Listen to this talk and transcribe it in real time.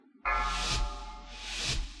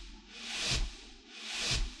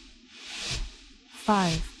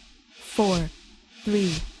5, 4,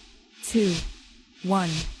 3, 2, 1.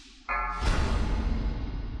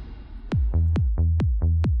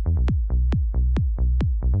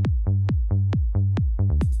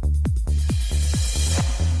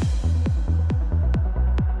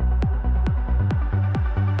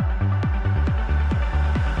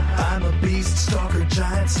 Stalker,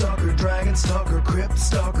 giant stalker, dragon stalker, crypt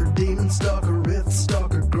stalker, demon stalker, rift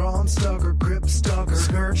stalker, Grom stalker, crypt stalker,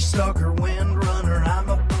 scourge stalker, wind runner. I'm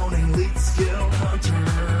a pony, lead skill hunter,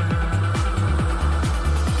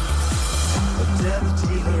 a death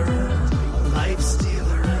dealer, a life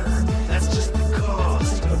stealer. That's just the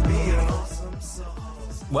cost of being awesome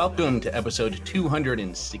sauce. Welcome to episode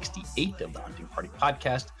 268 of the Hunting Party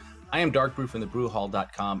Podcast. I am Dark Brew from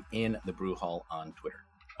thebrewhall.com and the Brew Hall on Twitter.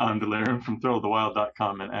 I'm Delirium from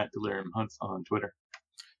thrillofthewild.com and at Delirium Hunts on Twitter.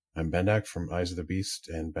 I'm Bendak from Eyes of the Beast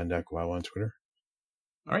and Bendak Wow on Twitter.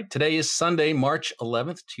 All right, today is Sunday, March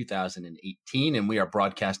 11th, 2018, and we are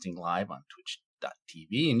broadcasting live on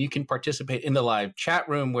twitch.tv, and you can participate in the live chat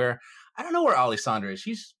room where, I don't know where Alessandra is.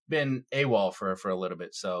 She's been AWOL for a little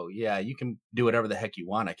bit, so yeah, you can do whatever the heck you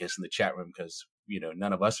want, I guess, in the chat room, because, you know,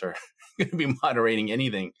 none of us are going to be moderating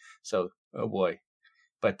anything, so, oh boy.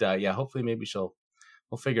 But yeah, hopefully maybe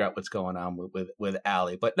we'll figure out what's going on with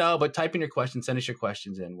Allie. But type in your questions, send us your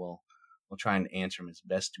questions, and we'll try and answer them as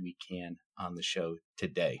best we can on the show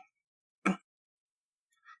today.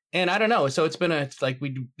 And I don't know. So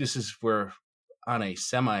we're on a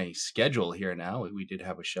semi-schedule here now. We did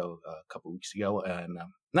have a show a couple weeks ago, and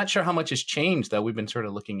I'm not sure how much has changed, though. We've been sort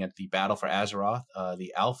of looking at the Battle for Azeroth,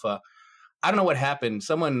 the alpha. I don't know what happened.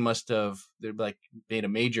 Someone must have made a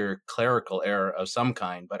major clerical error of some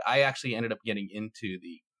kind, but I actually ended up getting into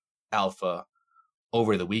the alpha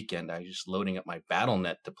over the weekend. I was just loading up my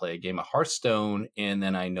BattleNet to play a game of Hearthstone, and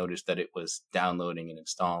then I noticed that it was downloading and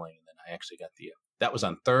installing, and then I actually got that was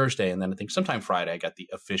on Thursday, and then I think sometime Friday I got the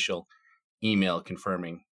official email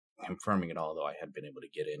confirming it all, though I had been able to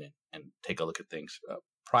get in and take a look at things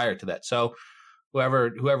prior to that. So whoever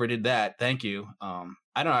did that, thank you.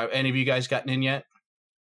 I don't know. Have any of you guys gotten in yet?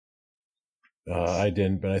 I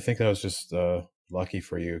didn't, but I think that was just lucky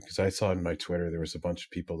for you, because I saw in my Twitter there was a bunch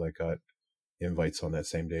of people that got invites on that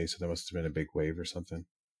same day, so there must have been a big wave or something.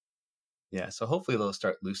 Yeah, so hopefully they'll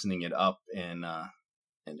start loosening it up and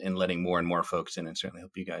letting more and more folks in, and certainly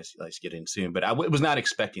hope you guys get in soon. But I was not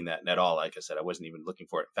expecting that at all. Like I said, I wasn't even looking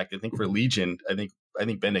for it. In fact, I think for Legion, I think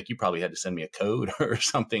Bendak, you probably had to send me a code or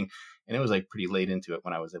something, and it was pretty late into it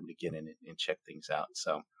when I was able to get in and check things out.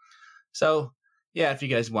 So yeah, if you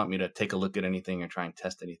guys want me to take a look at anything or try and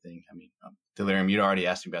test anything, I mean, Delirium, you'd already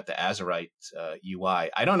asked me about the Azerite UI.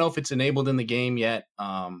 I don't know if it's enabled in the game yet.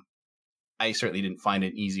 I certainly didn't find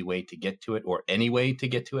an easy way to get to it, or any way to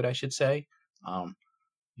get to it, I should say.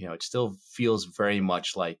 It still feels very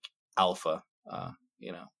much like alpha,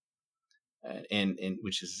 and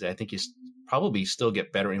which is, I think, you probably still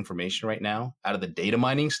get better information right now out of the data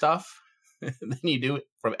mining stuff than you do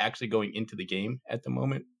from actually going into the game at the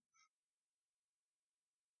moment.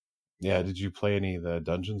 Yeah, did you play any of the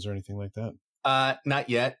dungeons or anything like that? Not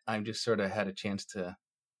yet. I've just sort of had a chance to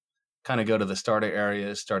kind of go to the starter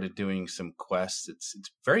areas, started doing some quests. It's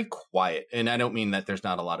very quiet, and I don't mean that there's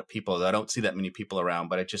not a lot of people. I don't see that many people around,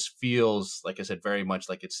 but it just feels, like I said, very much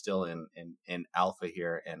like it's still in alpha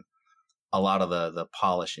here, and a lot of the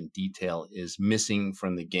polish and detail is missing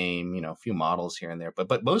from the game. A few models here and there,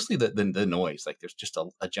 but mostly the noise. Like there's just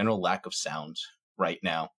a general lack of sounds right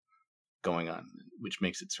now going on, which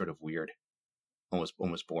makes it sort of weird,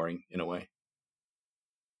 almost boring in a way.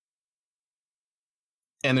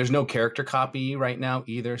 And there's no character copy right now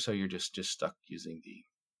either, so you're just stuck using the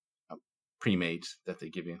pre-mades that they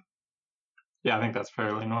give you. Yeah, I think that's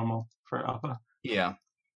fairly normal for alpha. Yeah.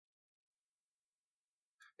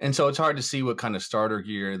 And so it's hard to see what kind of starter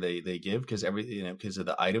gear they give, because because of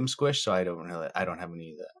the item squish. So I don't have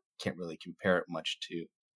any of that. Can't really compare it much to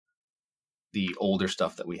the older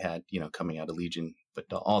stuff that we had, coming out of Legion. But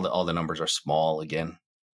all the numbers are small again,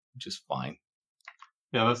 which is fine.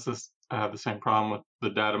 Yeah, I have the same problem with the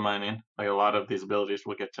data mining. Like a lot of these abilities,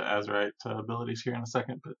 we'll get to Azerite abilities here in a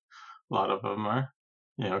second, but a lot of them are,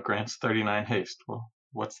 grants 39 haste. Well,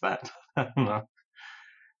 what's that? I don't know.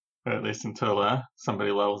 But at least until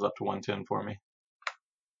somebody levels up to 110 for me.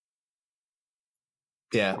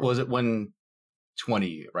 Yeah, was it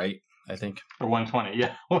 120, right? I think. Or 120,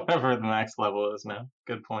 yeah. Whatever the max level is now.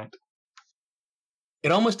 Good point.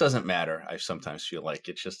 It almost doesn't matter. I sometimes feel like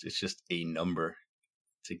it's just a number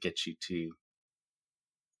to get you to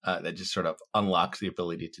that just sort of unlocks the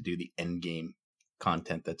ability to do the end game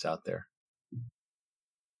content that's out there.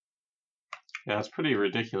 Yeah, it's pretty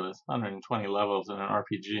ridiculous. 120 levels in an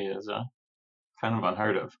RPG is kind of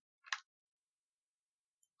unheard of.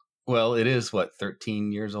 Well, it is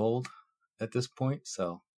 13 years old at this point,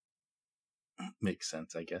 so makes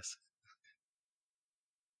sense, I guess.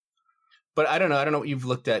 But I don't know what you've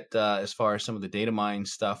looked at as far as some of the data mine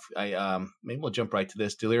stuff. Maybe we'll jump right to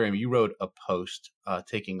this. Delirium, you wrote a post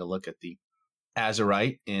taking a look at the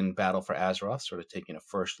Azerite in Battle for Azeroth, sort of taking a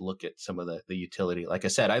first look at some of the utility. Like I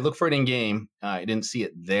said, I look for it in game. I didn't see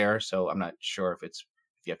it there, so I'm not sure if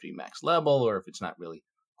you have to be max level or if it's not really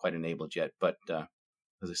quite enabled yet. But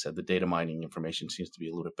as I said, the data mining information seems to be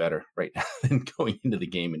a little bit better right now than going into the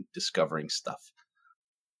game and discovering stuff.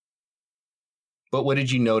 But what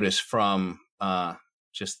did you notice from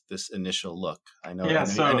just this initial look? I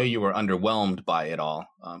know you were underwhelmed by it all.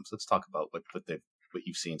 So let's talk about what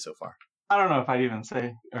you've seen so far. I don't know if I'd even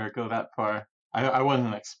say or go that far. I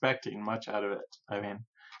wasn't expecting much out of it. I mean,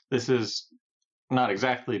 this is not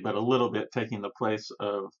exactly, but a little bit taking the place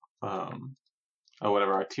of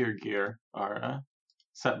whatever our tier gear, our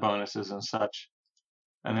set bonuses and such.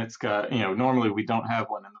 And it's got, normally we don't have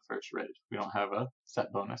one in the first raid. We don't have a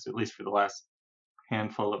set bonus, at least for the last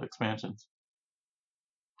handful of expansions.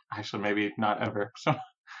 Actually, maybe not ever. So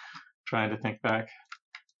trying to think back.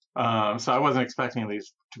 So I wasn't expecting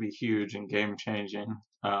these to be huge and game changing,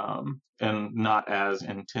 and not as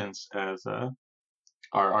intense as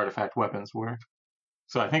our artifact weapons were.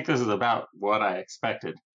 So I think this is about what I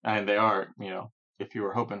expected. And they are, if you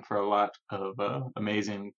were hoping for a lot of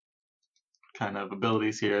amazing kind of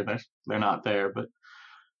abilities here, they're not there, but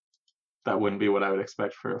that wouldn't be what I would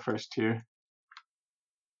expect for a first tier.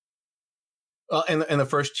 Well, in the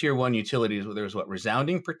first tier 1 utilities, there's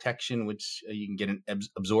resounding protection, which you can get an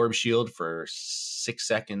absorb shield for 6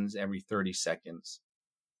 seconds every 30 seconds.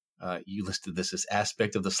 You listed this as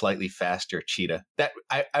aspect of the slightly faster cheetah. That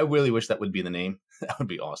I really wish that would be the name. That would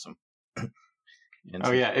be awesome.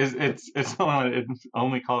 It's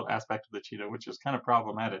only called aspect of the cheetah, which is kind of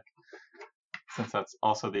problematic, since that's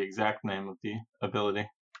also the exact name of the ability.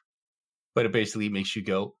 But it basically makes you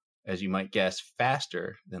go, as you might guess,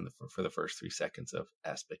 faster than for the first 3 seconds of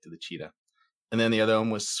aspect of the cheetah. And then the other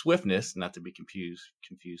one was swiftness, not to be confused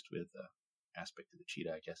with aspect of the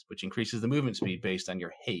cheetah, I guess, which increases the movement speed based on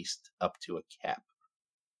your haste up to a cap.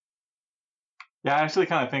 Yeah, I actually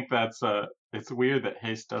kind of think that's it's weird that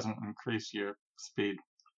haste doesn't increase your speed.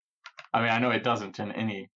 I mean, I know it doesn't in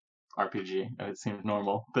any RPG, and it seems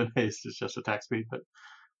normal that haste is just attack speed, but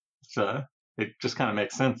it just kind of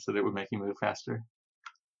makes sense that it would make you move faster.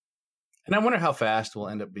 And I wonder how fast we'll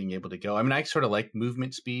end up being able to go. I mean, I sort of like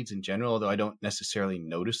movement speeds in general, although I don't necessarily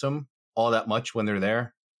notice them all that much when they're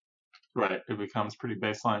there. Right. It becomes pretty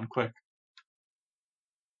baseline quick.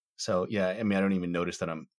 So, yeah, I mean, I don't even notice that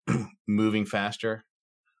I'm moving faster,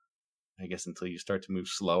 I guess, until you start to move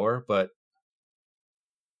slower. But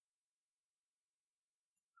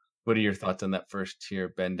what are your thoughts on that first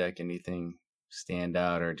tier, Bendak? Anything stand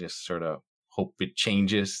out or just sort of hope it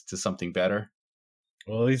changes to something better?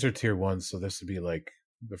 Well, these are tier 1, so this would be like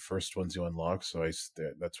the first ones you unlock. So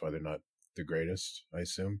that's why they're not the greatest, I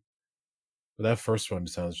assume. But that first one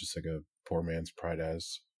sounds just like a poor man's Pride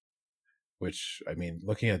as, which, I mean,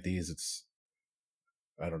 looking at these,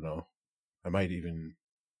 I don't know. I probably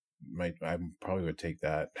would take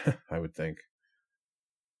that, I would think.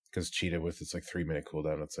 Because Cheetah with its 3-minute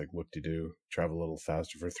cooldown, it's like, whoop-de-doo, travel a little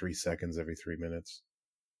faster for 3 seconds every 3 minutes.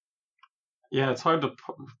 Yeah, it's hard to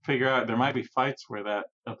figure out. There might be fights where that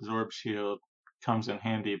absorb shield comes in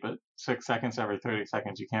handy, but 6 seconds every 30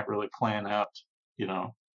 seconds, you can't really plan out,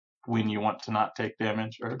 when you want to not take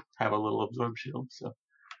damage or have a little absorb shield. So.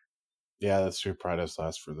 Yeah, that's true. Pride has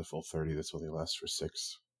lasts for the full 30. This only lasts for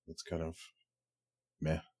 6. It's kind of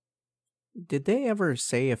meh. Did they ever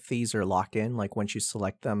say if these are locked in? Like once you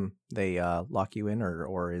select them, they lock you in,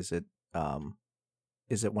 or is it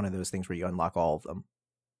one of those things where you unlock all of them?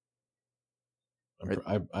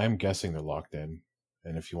 I'm guessing they're locked in,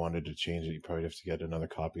 and if you wanted to change it, you probably have to get another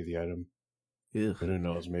copy of the item. Ugh. But who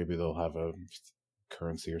knows? Maybe they'll have a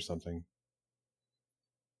currency or something.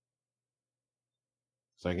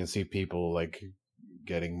 So I can see people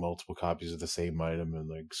getting multiple copies of the same item and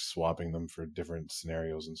swapping them for different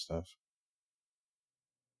scenarios and stuff.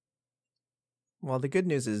 Well, the good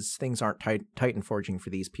news is things aren't Titan forging for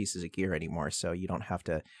these pieces of gear anymore, so you don't have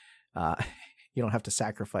to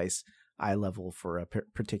sacrifice eye level for a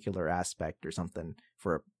particular aspect or something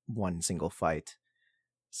for one single fight.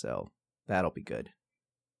 So that'll be good.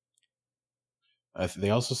 They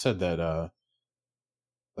also said that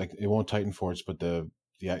it won't Titan forge, but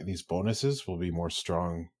these bonuses will be more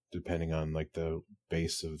strong depending on the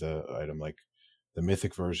base of the item. Like the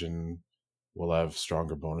mythic version will have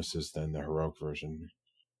stronger bonuses than the heroic version.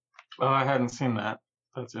 Oh, I hadn't seen that.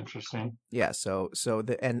 That's interesting. Yeah, so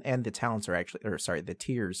the and the talents are actually, or sorry, the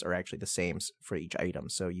tiers are actually the same for each item.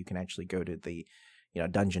 So you can actually go to the,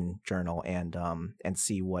 dungeon journal and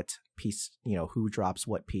see what piece, who drops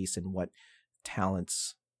what piece and what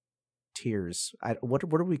talents tiers. What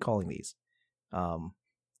are we calling these?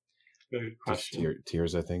 Good Just question.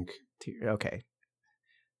 tiers, I think. Okay,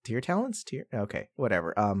 tier talents, okay,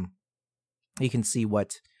 whatever. You can see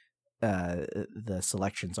what the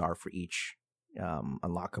selections are for each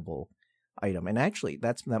unlockable item, and actually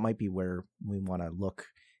that might be where we want to look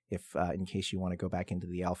if in case you want to go back into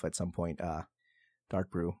the alpha at some point. Dark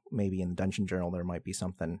Brew, maybe in the dungeon journal there might be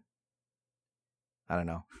something. I don't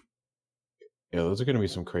know. Yeah, those are going to be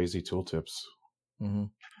some crazy tooltips. Mm-hmm.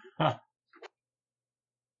 Huh.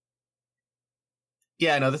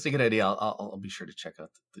 Yeah, no, that's a good idea. I'll be sure to check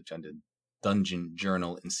out the dungeon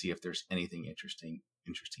journal and see if there's anything interesting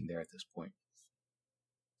there at this point.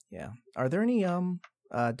 Yeah. Are there any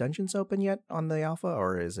dungeons open yet on the alpha,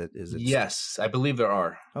 or is it? Yes, I believe there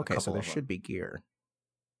are. Okay, so there should be gear.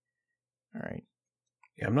 All right.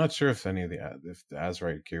 Yeah, I'm not sure if any of the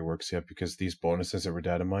Azerite gear works yet, because these bonuses that were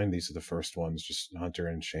data mined, these are the first ones, just Hunter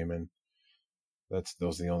and Shaman.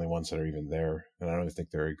 Those are the only ones that are even there, and I don't even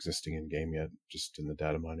think they're existing in game yet, just in the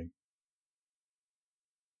data mining,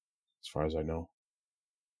 as far as I know.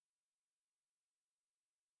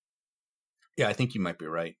 Yeah, I think you might be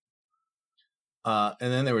right. And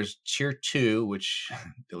then there was Tier 2, which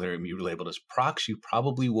Delirium you labeled as procs you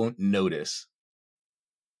probably won't notice.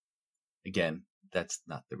 Again, that's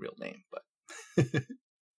not the real name, but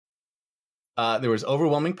there was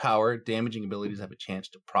Overwhelming Power. Damaging abilities have a chance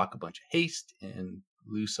to proc a bunch of haste and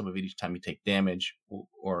lose some of it each time you take damage,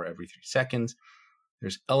 or every 3 seconds.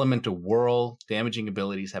 There's Elemental Whirl. Damaging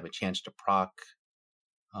abilities have a chance to proc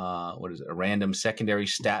a random secondary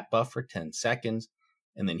stat buff for 10 seconds.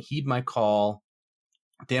 And then Heed My Call.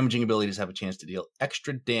 Damaging abilities have a chance to deal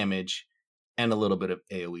extra damage and a little bit of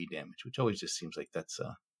AoE damage, which always just seems like that's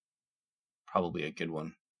probably a good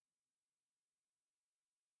one,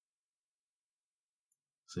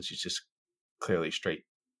 since it's just clearly a straight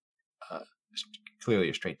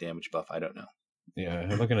damage buff. I don't know. Yeah,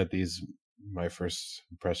 looking at these, my first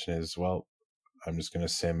impression is, well, I'm just going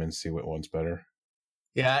to sim and see what one's better.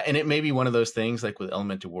 Yeah, and it may be one of those things like with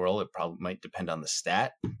Elemental Whirl, it probably might depend on the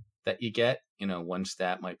stat that you get. One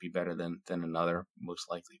stat might be better than another, most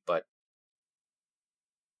likely, but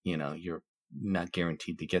you're not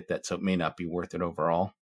guaranteed to get that, so it may not be worth it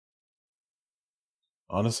overall.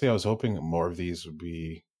 Honestly, I was hoping more of these would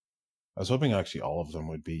be. I was hoping actually all of them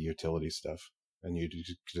would be utility stuff, and you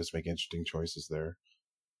could just make interesting choices there.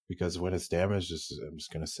 Because when it's damaged, I'm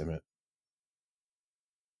just going to sim it.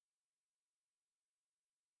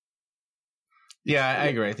 Yeah, I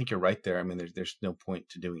agree. I think you're right there. I mean, there's no point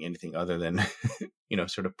to doing anything other than,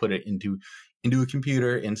 sort of put it into a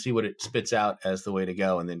computer and see what it spits out as the way to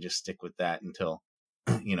go, and then just stick with that until,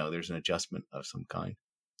 there's an adjustment of some kind.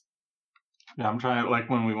 Yeah, I'm trying, like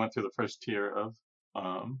when we went through the first tier of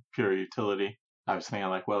pure utility, I was thinking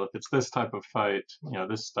like, well, if it's this type of fight,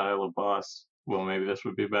 this style of boss, well, maybe this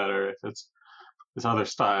would be better. If it's this other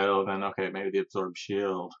style, then okay, maybe the Absorb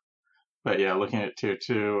Shield. But yeah, looking at tier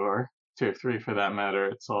 2 or tier 3 for that matter,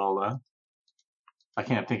 it's all, I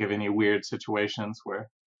can't think of any weird situations where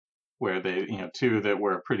they, two that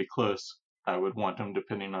were pretty close, I would want them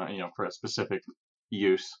depending on, for a specific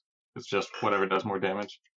use. It's just whatever does more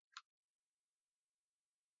damage.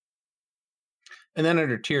 And then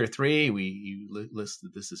under tier 3, you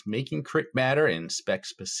listed this as making crit matter and spec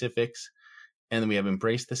specifics. And then we have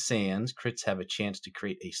Embrace the Sands. Crits have a chance to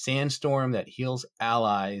create a sandstorm that heals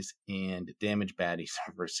allies and damage baddies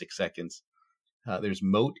for 6 seconds. There's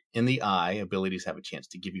Moat in the Eye. Abilities have a chance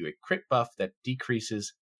to give you a crit buff that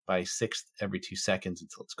decreases by a sixth every 2 seconds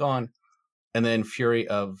until it's gone. And then Fury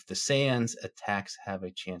of the Sands. Attacks have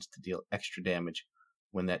a chance to deal extra damage.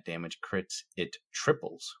 When that damage crits, it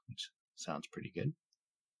triples, which sounds pretty good.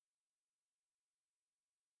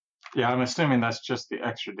 Yeah, I'm assuming that's just the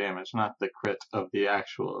extra damage, not the crit of the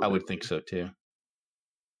actual ability. I would think so too.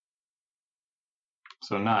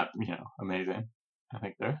 So not, amazing. I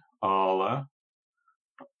think they're all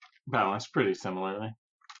balanced pretty similarly.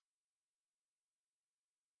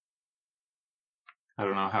 I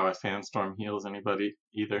don't know how a sandstorm heals anybody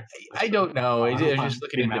either. I don't know. I was just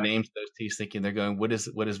looking at the names of those teams, thinking they're going, what is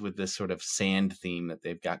with this sort of sand theme that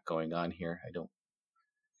they've got going on here? I don't.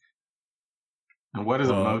 And what is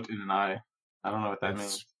a moat in an eye? I don't know what that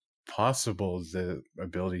means. Possible the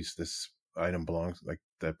abilities this item belong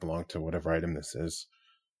to whatever item this is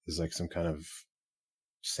like some kind of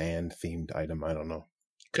sand themed item. I don't know.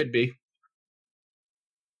 Could be.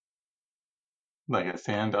 Like a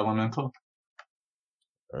sand elemental.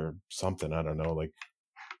 Or something. I don't know. Like,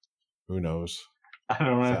 who knows? I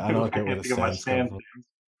don't know. I don't get where the think of much sands come sand from. things.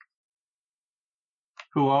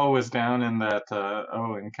 Who all was down in that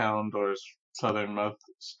in Kalimdor's southernmost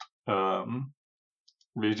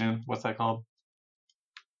region? What's that called?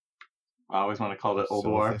 I always want to call it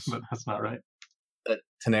Ulduar, Silithus? but that's not right.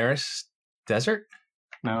 Tenaris Desert?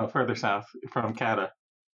 No, further south from Kata.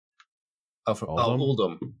 Oh, from Uldum?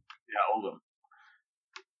 Uldum. Yeah, Uldum.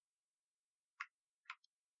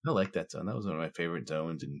 I like that zone. That was one of my favorite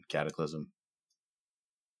zones in Cataclysm.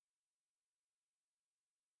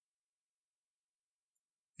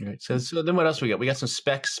 All right, so then what else we got? We got some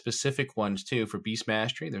spec-specific ones, too, for Beast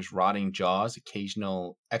Mastery. There's Rotting Jaws,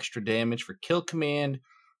 occasional extra damage for Kill Command,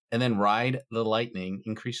 and then Ride the Lightning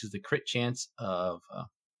increases the crit chance of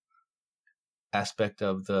aspect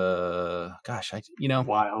of the...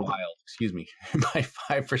 Wild. Excuse me. By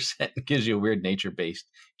 5%, gives you a weird nature-based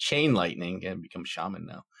Chain Lightning, and becomes Shaman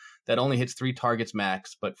now. That only hits 3 targets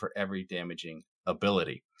max, but for every damaging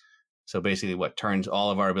ability. So basically what turns all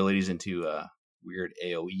of our abilities into... weird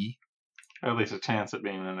AoE. Or at least a chance at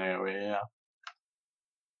being an AoE, yeah.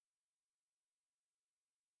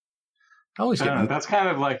 I always get That's kind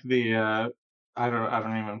of like the I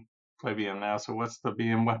don't even play BM now, so what's the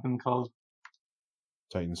BM weapon called?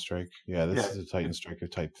 Titan Strike. Yeah, this is a Titan Striker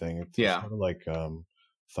type thing. It's sort of like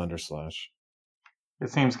Thunder Slash. It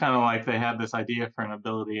seems kind of like they had this idea for an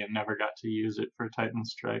ability and never got to use it for Titan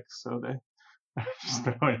Strike, so they just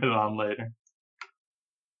throwing it on later.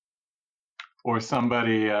 Or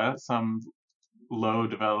somebody, some low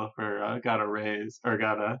developer got a raise or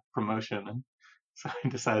got a promotion, and so he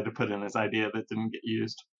decided to put in his idea that didn't get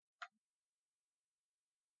used.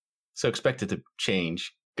 So expect it to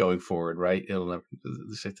change going forward, right? It'll never,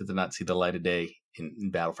 expected to not see the light of day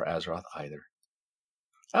in Battle for Azeroth either.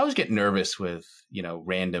 I always get nervous with,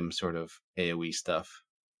 random sort of AoE stuff.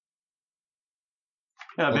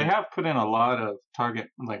 Yeah, they have put in a lot of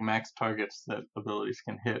max targets that abilities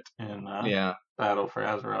can hit in Battle for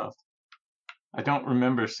Azeroth. I don't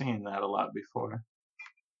remember seeing that a lot before.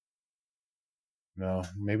 No,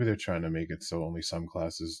 maybe they're trying to make it so only some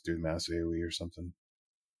classes do mass AoE or something.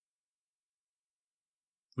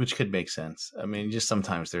 Which could make sense. I mean, just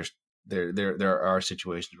sometimes there are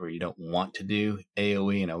situations where you don't want to do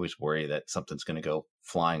AoE and always worry that something's going to go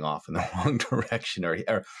flying off in the wrong direction or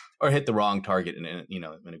hit the wrong target in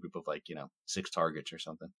a group of 6 targets or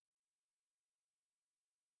something.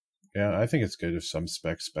 Yeah, I think it's good if some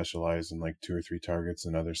specs specialize in 2 or 3 targets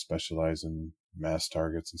and others specialize in mass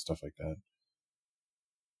targets and stuff like that.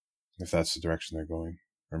 If that's the direction they're going.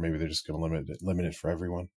 Or maybe they're just going to limit it for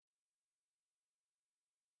everyone.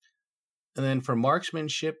 And then for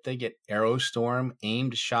marksmanship, they get Arrow Storm,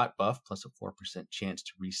 aimed shot buff, plus a 4% chance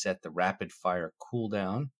to reset the rapid fire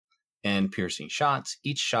cooldown, and piercing shots.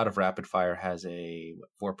 Each shot of rapid fire has a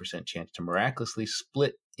 4% chance to miraculously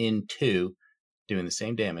split in 2, doing the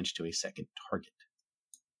same damage to a second target.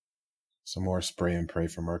 Some more spray and pray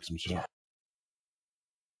for marksmanship.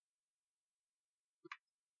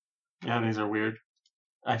 Yeah, these are weird.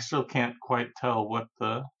 I still can't quite tell what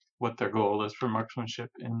their goal is for marksmanship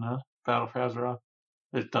in Battle for Azeroth.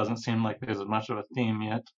 It doesn't seem like there's as much of a theme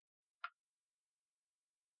yet.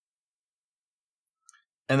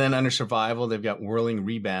 And then under survival, they've got Whirling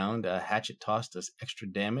Rebound. Hatchet Toss does extra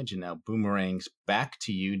damage and now boomerangs back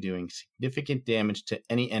to you, doing significant damage to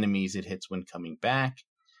any enemies it hits when coming back.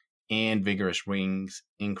 And Vigorous Rings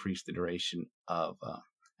increase the duration of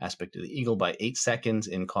Aspect of the Eagle by 8 seconds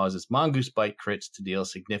and causes Mongoose Bite crits to deal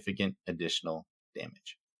significant additional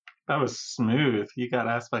damage. That was smooth. You got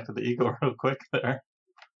Aspect of the Eagle real quick there.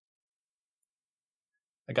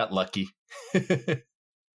 I got lucky. I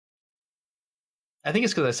think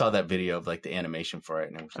it's because I saw that video of the animation for it.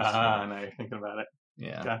 And it was just, now you're thinking about it.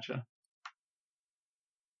 Yeah. Gotcha.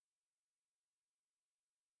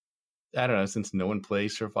 I don't know, since no one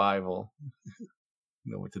plays survival,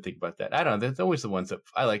 know what to think about that. I don't know. There's always the ones that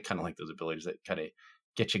I kind of like those abilities that kind of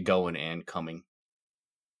get you going and coming.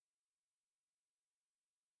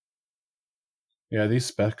 Yeah, these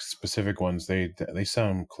specific ones, they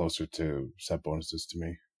sound closer to set bonuses to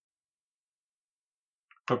me.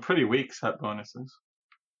 But pretty weak set bonuses.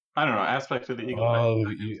 I don't know, Aspect of the Eagle. Oh,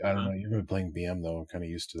 I don't know. You've been playing BM, though. I'm kind of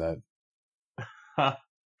used to that.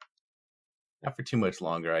 Not for too much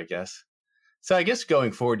longer, I guess. So I guess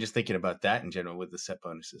going forward, just thinking about that in general with the set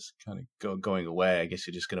bonuses kind of going away, I guess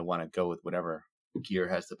you're just going to want to go with whatever gear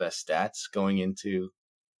has the best stats going into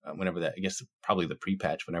whenever that, I guess probably the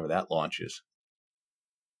pre-patch, whenever that launches.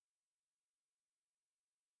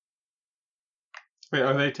 Wait,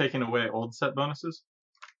 are they taking away old set bonuses?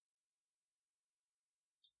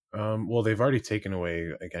 Well, they've already taken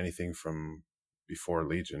away like anything from before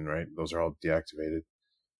Legion, right? Those are all deactivated.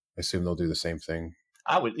 I assume they'll do the same thing.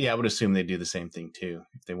 I would assume they do the same thing too.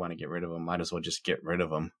 If they want to get rid of them, might as well just get rid of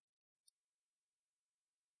them.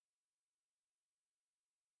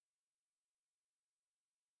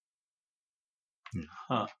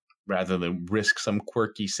 Huh. Rather than risk some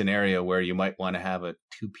quirky scenario where you might want to have a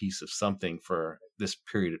 2-piece of something for this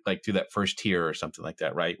period, like through that first tier or something like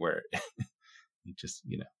that, right? Where you just,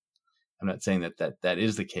 I'm not saying that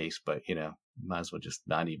is the case, but might as well just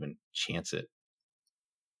not even chance it.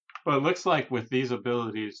 Well, it looks like with these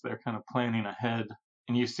abilities, they're kind of planning ahead,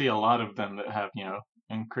 and you see a lot of them that have,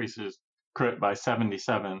 increases crit by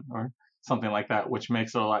 77 or something like that, which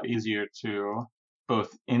makes it a lot easier to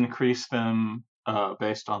both increase them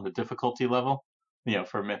based on the difficulty level,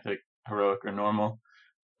 for mythic, heroic, or normal,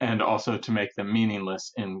 and also to make them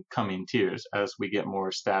meaningless in coming tiers as we get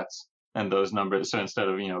more stats and those numbers. So instead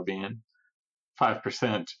of, being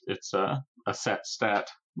 5%, it's a set stat.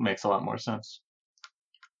 Makes a lot more sense.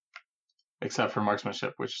 Except for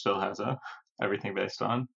marksmanship, which still has everything based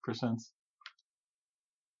on percents.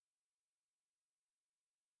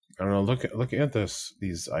 I don't know. Looking at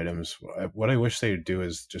these items, what I wish they would do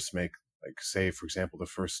is just make, like, say, for example, the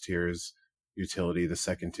first tier is utility, the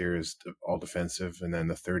second tier is all defensive, and then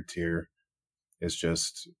the third tier is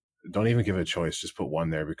just, don't even give it a choice, just put one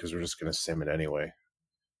there, because we're just going to sim it anyway.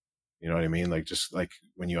 You know what I mean? Like, just like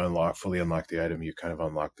when you fully unlock the item, you kind of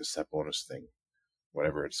unlock the set bonus thing,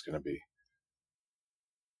 whatever it's going to be.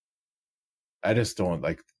 I just don't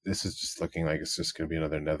like, this is just looking like it's just going to be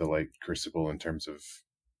another Netherlight Crucible in terms of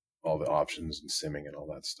all the options and simming and all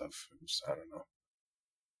that stuff. I don't know.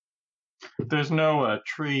 There's no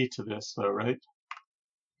tree to this, though, right?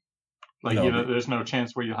 Like, No, there's no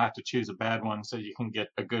chance where you'll have to choose a bad one so you can get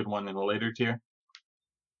a good one in a later tier?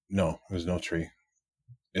 No, there's no tree.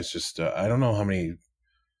 It's just, I don't know how many,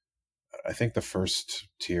 I think the first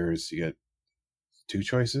tier is you get 2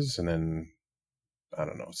 choices, and then, I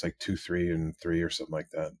don't know, it's like 2, 3, and 3 or something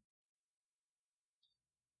like that.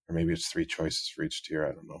 Or maybe it's 3 choices for each tier,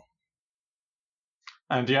 I don't know.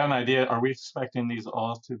 And do you have an idea, are we expecting these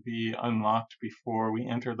all to be unlocked before we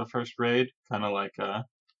enter the first raid? Kind of like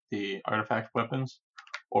the artifact weapons?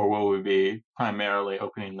 Or will we be primarily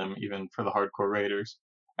opening them even for the hardcore raiders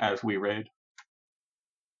as we raid?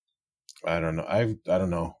 I don't know. I don't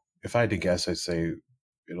know. If I had to guess, I'd say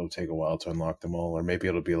it'll take a while to unlock them all. Or maybe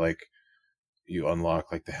it'll be like you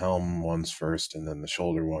unlock like the helm ones first and then the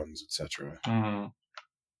shoulder ones, etc. Mm-hmm.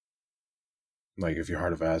 Like if your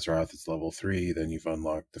Heart of Azeroth is level 3, then you've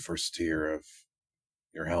unlocked the first tier of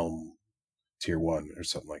your helm, tier 1 or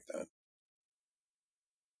something like that.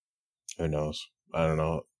 Who knows? I don't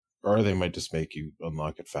know. Or they might just make you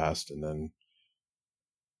unlock it fast and then...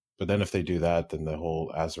 But then if they do that, then the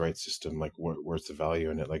whole Azerite system, like where's the value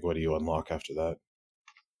in it? Like what do you unlock after that?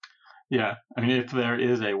 Yeah, I mean, if there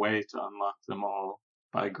is a way to unlock them all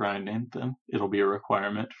by grinding, then it'll be a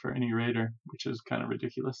requirement for any raider, which is kind of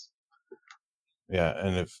ridiculous. Yeah,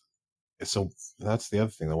 and so that's the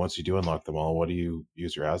other thing. That once you do unlock them all, what do you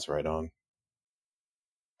use your Azerite on?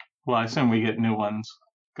 Well, I assume we get new ones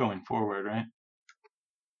going forward, right?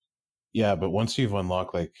 Yeah, but once you've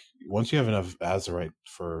unlocked, like, once you have enough Azerite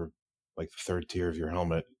for, like, the third tier of your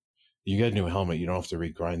helmet, you get a new helmet, you don't have to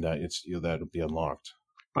regrind that, that'll be unlocked.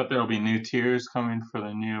 But there'll be new tiers coming for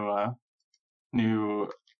the new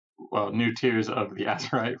tiers of the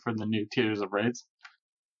Azerite for the new tiers of raids.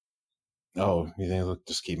 Oh, you think they'll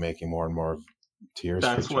just keep making more and more tiers?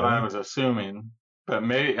 That's what I was assuming. But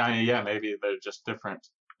maybe they're just different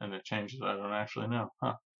and it changes. I don't actually know.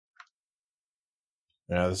 Huh.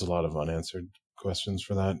 Yeah, there's a lot of unanswered questions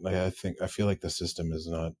for that. I feel like the system is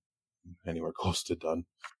not anywhere close to done.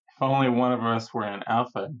 If only one of us were in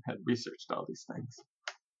alpha and had researched all these things.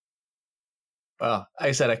 Well,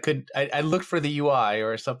 I said I looked for the UI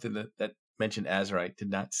or something that mentioned Azerite, did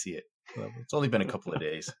not see it. Well, it's only been a couple of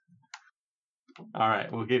days. All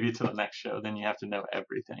right, we'll give you to the next show. Then you have to know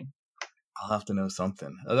everything. I'll have to know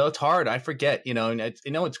something. Although it's hard, I forget. And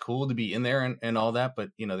it's cool to be in there and all that, but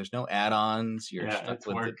there's no add-ons. You're stuck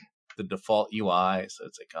with the default UI, so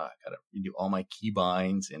it's like, I gotta redo all my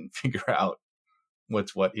keybinds and figure out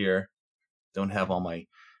what's what here. Don't have all my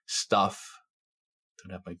stuff.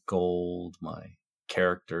 Don't have my gold, my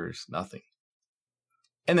characters, nothing.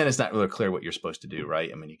 And then it's not really clear what you're supposed to do,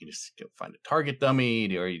 right? I mean, you can just go find a target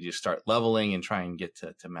dummy, or you just start leveling and try and get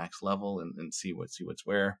to max level and see what's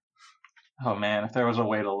where. Oh man, if there was a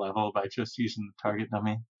way to level by just using the target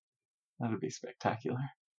dummy, that would be spectacular.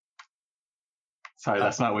 Sorry,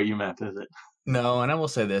 that's not what you meant, is it? No, and I will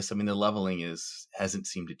say this. I mean, the leveling hasn't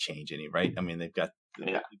seemed to change any, right? I mean, they've got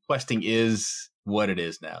Yeah. questing is what it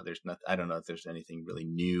is now. There's not. I don't know if there's anything really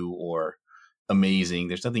new or amazing.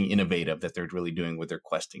 There's nothing innovative that they're really doing with their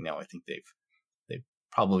questing now. I think they've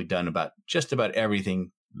probably done just about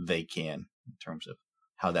everything they can in terms of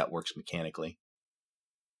how that works mechanically.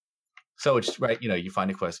 So it's right. You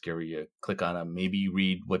find a quest giver, you click on them. Maybe you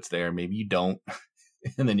read what's there, maybe you don't,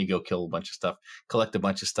 and then you go kill a bunch of stuff, collect a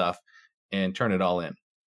bunch of stuff, and turn it all in.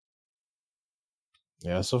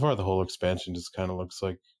 Yeah, so far the whole expansion just kind of looks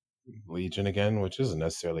like Legion again, which isn't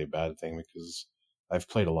necessarily a bad thing because I've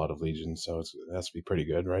played a lot of Legion, so it has to be pretty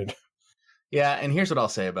good, right? Yeah, and here's what I'll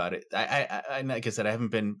say about it. I like I said, I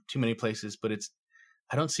haven't been too many places, but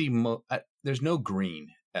I don't see there's no green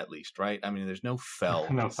at least, right? I mean, there's no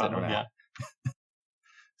fell. No problem. Yeah.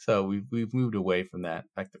 So we've moved away from that. In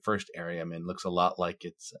fact, the first area I'm in looks a lot like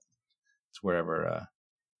it's wherever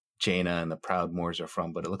Jaina and the Proudmoors are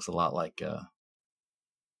from, but it looks a lot like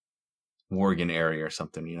Worgen area or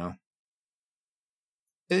something.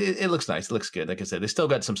 It looks nice. It looks good. Like I said, they still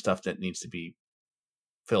got some stuff that needs to be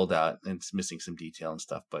filled out and it's missing some detail and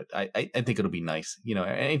stuff, but I think it'll be nice.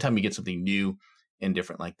 Anytime you get something new and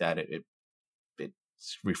different like that,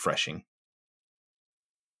 it's refreshing.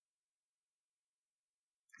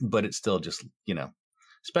 But it's still just,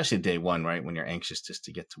 especially day one, right? When you're anxious just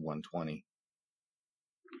to get to 120.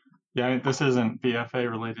 Yeah, I mean, this isn't BFA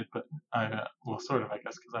related, but sort of, I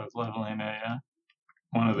guess, because I was leveling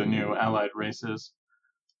one of the new allied races,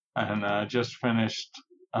 and just finished,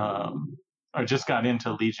 or just got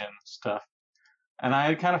into Legion stuff, and I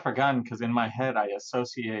had kind of forgotten because in my head I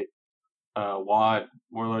associate WoD,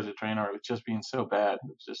 Warlords of Draenor, with just being so bad. It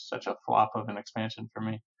was just such a flop of an expansion for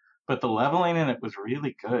me. But the leveling in it was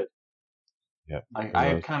really good. Yeah, I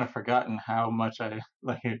had kind of forgotten how much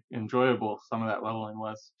enjoyable some of that leveling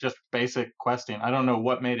was. Just basic questing. I don't know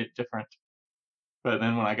what made it different. But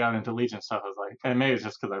then when I got into Legion stuff, I was like, and maybe it's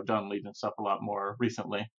just because I've done Legion stuff a lot more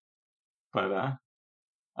recently. But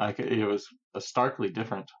it was starkly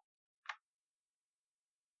different.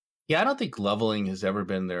 Yeah, I don't think leveling has ever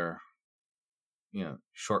been their,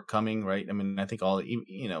 shortcoming, right? I mean, I think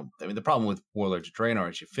the problem with Warlords of Draenor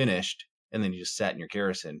is you finished and then you just sat in your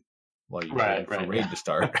garrison while you waited for raid to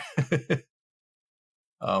start.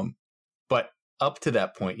 But up to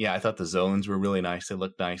that point, yeah, I thought the zones were really nice. They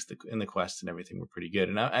looked nice, and the quests and everything were pretty good.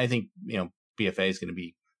 And I think BFA is going to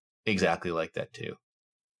be exactly like that too.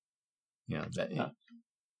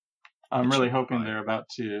 I'm really hoping they're about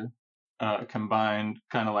to combine,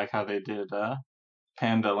 kind of like how they did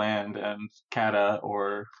Panda Land and Cata,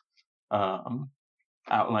 or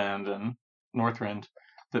Outland and Northrend,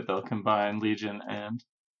 that they'll combine Legion and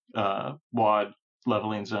WoD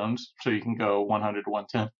leveling zones, so you can go 100 to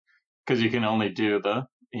 110, because you can only do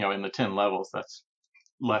in the 10 levels, that's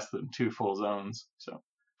less than 2 full zones. So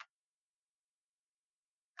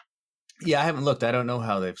yeah, I haven't looked. I don't know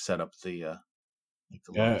how they've set up the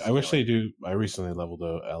I wish they do. I recently leveled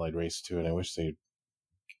a allied race too, and I wish they'd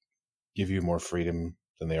give you more freedom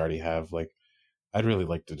than they already have. Like, I'd really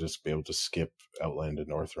like to just be able to skip Outland and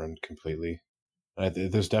Northrend completely.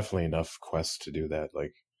 There's definitely enough quests to do that.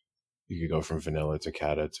 Like, you could go from vanilla to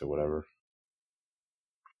Cata to whatever.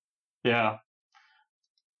 Yeah,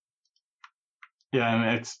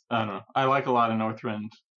 and I don't know. I like a lot of Northrend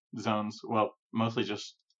zones. Well, mostly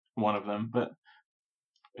just one of them, but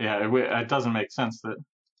yeah, it doesn't make sense that,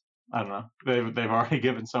 I don't know. They've already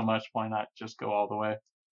given so much. Why not just go all the way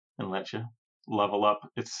and let you level up?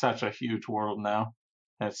 It's such a huge world now,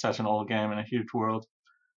 and it's such an old game in a huge world.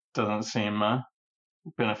 Doesn't seem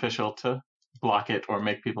beneficial to block it or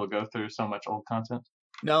make people go through so much old content.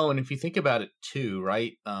 No, and if you think about it too,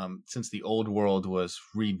 right? Since the old world was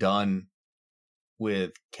redone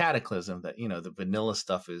with Cataclysm, that the vanilla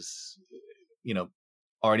stuff is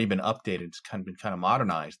already been updated. It's been kind of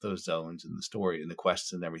modernized, those zones and the story and the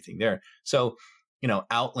quests and everything there. So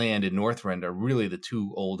Outland and Northrend are really the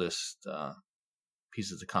two oldest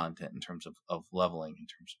pieces of content in terms of leveling, in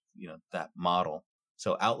terms of that model.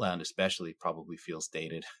 So Outland especially probably feels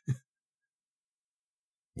dated.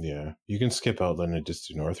 Yeah, you can skip Outland and just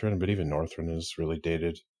do Northrend, but even Northrend is really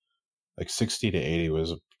dated. Like 60 to 80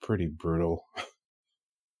 was pretty brutal,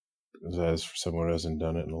 as for someone who hasn't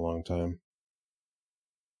done it in a long time.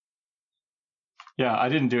 Yeah, I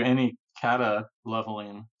didn't do any Cata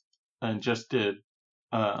leveling, and just did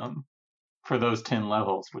for those 10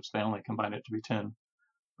 levels, which they only combined it to be 10.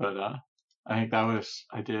 But I think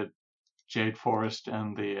I did Jade Forest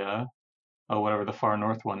and the whatever the far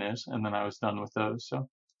north one is, and then I was done with those. So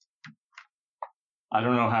I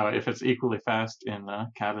don't know if it's equally fast in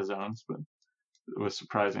Cata zones, but it was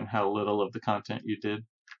surprising how little of the content you did.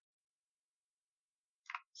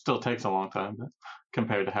 Still takes a long time, but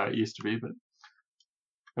compared to how it used to be. But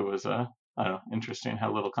it was, I don't know, interesting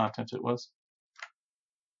how little content it was.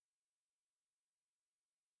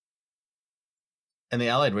 And the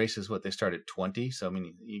Allied races, what, they start at 20, so I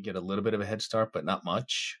mean, you get a little bit of a head start, but not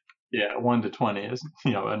much. Yeah, 1 to 20 is,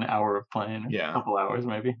 an hour of playing, or Yeah. a couple hours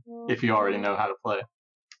maybe, if you already know how to play.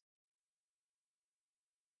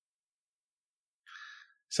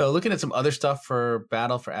 So looking at some other stuff for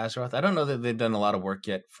Battle for Azeroth, I don't know that they've done a lot of work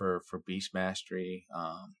yet for Beast Mastery.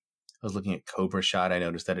 I was looking at Cobra Shot. I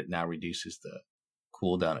noticed that it now reduces the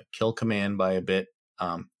cooldown of Kill Command by a bit.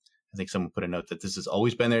 I think someone put a note that this has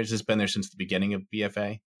always been there. This has been there since the beginning of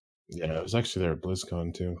BFA. Yeah, it was actually there at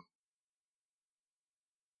BlizzCon too.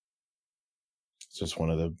 It's just one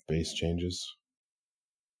of the base changes.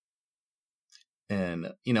 And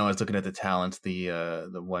I was looking at the talents, the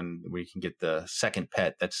one where you can get the second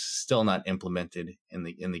pet. That's still not implemented in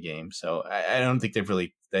the game. So I don't think they've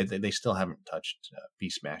really they still haven't touched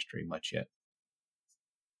Beast Mastery much yet.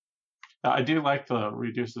 I do like the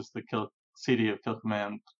reduces the CD of Kill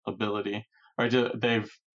Command ability. Or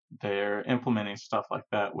they're implementing stuff like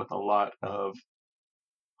that with a lot of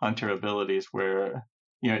hunter abilities where,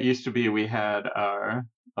 it used to be we had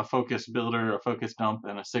a focus builder, a focus dump,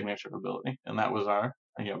 and a signature ability. And that was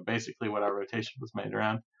basically what our rotation was made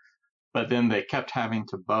around. But then they kept having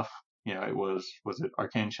to buff, it was it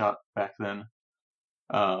Arcane Shot back then?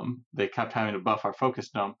 They kept having to buff our focus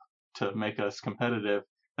dump to make us competitive.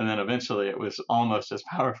 And then eventually it was almost as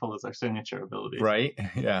powerful as our signature abilities. Right.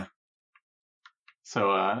 Yeah.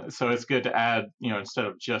 So it's good to add, instead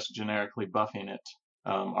of just generically buffing it,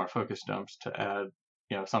 our focus dumps, to add,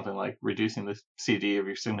 something like reducing the CD of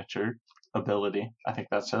your signature ability. I think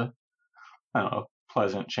that's a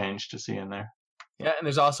pleasant change to see in there. Yeah, and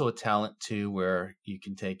there's also a talent too where you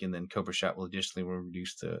can take, and then Cobra Shot will additionally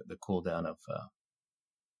reduce the cooldown of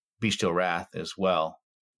Bestial Wrath as well.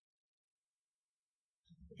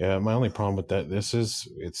 Yeah, my only problem with that,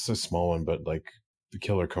 it's a small one, but like the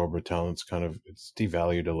Killer Cobra talent's it's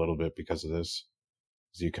devalued a little bit because of this.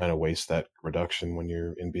 So you kind of waste that reduction when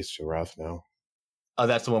you're in Bestial Wrath now. Oh,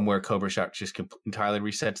 that's the one where Cobra Shot just entirely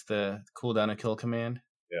resets the cooldown of Kill Command?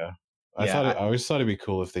 Yeah. I always thought it'd be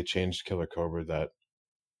cool if they changed Killer Cobra that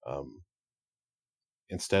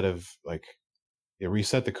instead of like it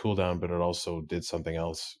reset the cooldown, but it also did something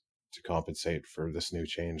else to compensate for this new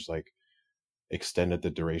change, like extended the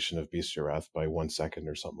duration of Bestial Wrath by 1 second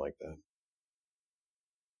or something like that.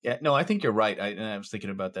 Yeah, no, I think you're right. I was thinking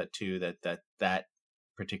about that too, that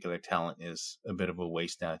particular talent is a bit of a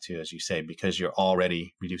waste now too, as you say, because you're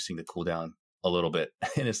already reducing the cooldown a little bit,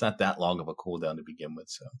 and it's not that long of a cooldown to begin with.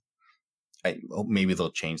 So maybe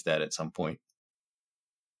they'll change that at some point.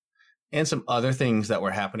 And some other things that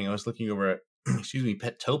were happening. I was looking over at,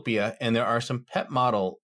 Petopia, and there are some pet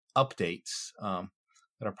model updates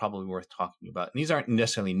that are probably worth talking about. And these aren't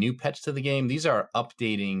necessarily new pets to the game. These are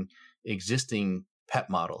updating existing pet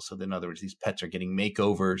models. So in other words, these pets are getting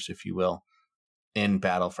makeovers, if you will, in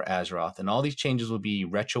Battle for Azeroth. And all these changes will be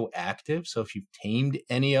retroactive. So if you've tamed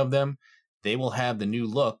any of them, they will have the new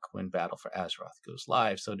look when Battle for Azeroth goes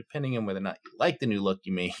live. So depending on whether or not you like the new look,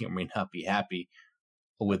 you may or may not be happy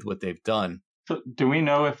with what they've done. So do we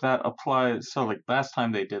know if that applies? So like last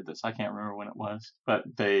time they did this, I can't remember when it was, but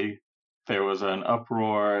there was an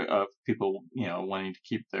uproar of people, wanting to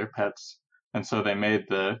keep their pets. And so they made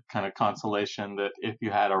the kind of consolation that if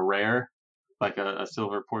you had a rare, like a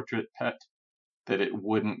silver portrait pet, that it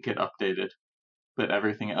wouldn't get updated, but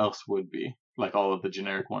everything else would be, like all of the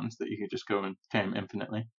generic ones that you could just go and tame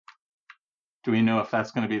infinitely. Do we know if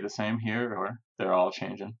that's going to be the same here, or they're all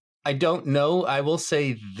changing? I don't know. I will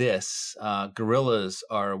say this. Gorillas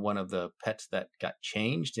are one of the pets that got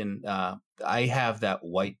changed, and I have that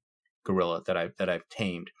white gorilla that I've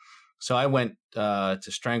tamed. So I went to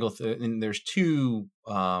Strangle, and there's two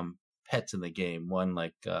pets in the game. One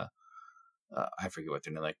like I forget what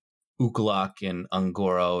they're like Ukulak and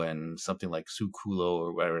Ungoro and something like Sukulo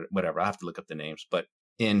or whatever. I have to look up the names, but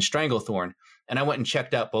in Stranglethorn, and I went and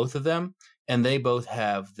checked out both of them, and they both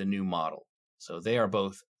have the new model. So they are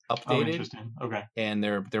both updated. Oh, interesting. Okay. And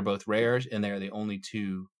they're both rares, and they're the only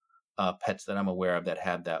two pets that I'm aware of that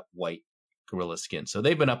have that white gorilla skin. So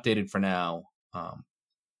they've been updated for now.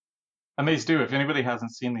 And these do. If anybody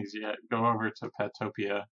hasn't seen these yet, go over to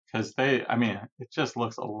Petopia, because it just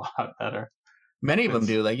looks a lot better. Many of them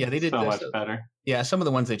do. Like, yeah, they did so much better. Yeah, some of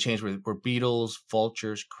the ones they changed were beetles,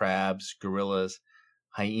 vultures, crabs, gorillas,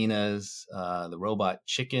 hyenas, the robot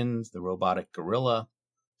chickens, the robotic gorilla,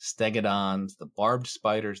 stegodons, the barbed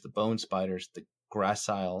spiders, the bone spiders, the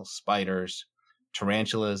gracile spiders,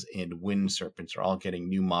 tarantulas and wind serpents are all getting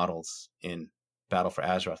new models in Battle for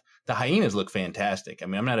Azeroth. The hyenas look fantastic. I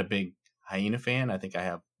mean, I'm not a big hyena fan. I think I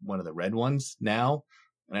have one of the red ones now,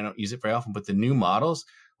 and I don't use it very often. But the new models,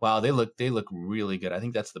 wow, they look really good. I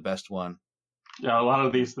think that's the best one. Yeah, a lot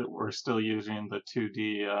of these that we're still using the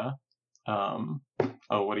 2D.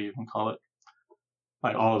 What do you even call it?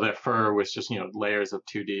 Like all of their fur was just layers of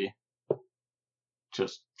 2D,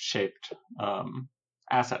 just shaped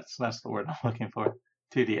assets. That's the word I'm looking for.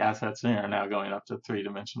 2D assets are now going up to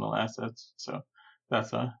 3-dimensional assets. So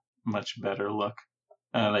that's a much better look.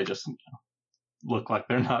 They just look like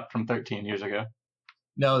they're not from 13 years ago.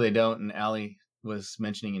 No, they don't. And Allie was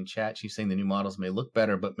mentioning in chat, she's saying the new models may look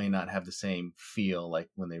better, but may not have the same feel like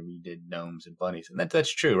when they redid gnomes and bunnies. And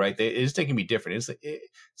that's true, right? They can be different.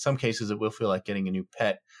 Some cases it will feel like getting a new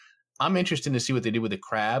pet. I'm interested to see what they do with the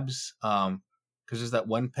crabs. Because there's that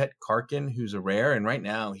one pet, Karkin, who's a rare, and right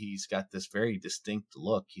now he's got this very distinct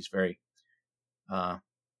look. He's very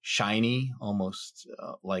shiny, almost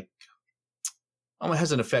almost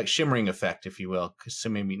has an shimmering effect, if you will, so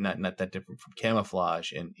maybe not that different from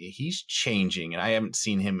camouflage. And he's changing, and I haven't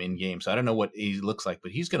seen him in game, so I don't know what he looks like,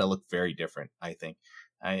 but he's going to look very different, I think.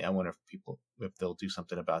 I wonder if they'll do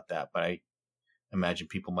something about that, but I imagine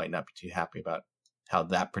people might not be too happy about how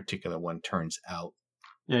that particular one turns out.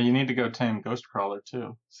 Yeah, you need to go tame Ghostcrawler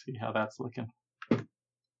too. See how that's looking.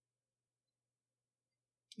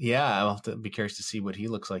 Yeah, I'll have to be curious to see what he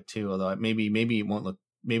looks like too. Although maybe it won't look.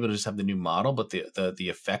 Maybe it'll just have the new model, but the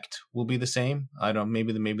effect will be the same. I don't.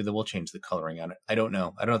 Maybe they will change the coloring on it. I don't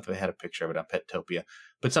know. I don't know if they had a picture of it on Petopia,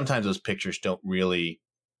 but sometimes those pictures don't really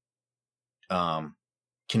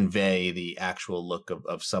convey the actual look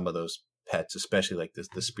of some of those pets, especially like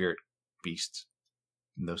the spirit beasts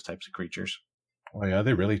and those types of creatures. Oh yeah,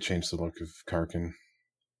 they really changed the look of Karkin.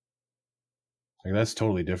 Like that's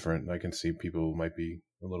totally different. I can see people might be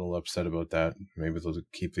a little upset about that. Maybe they'll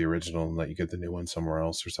keep the original and let you get the new one somewhere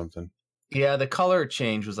else or something. Yeah, the color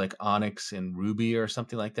change was like onyx and ruby or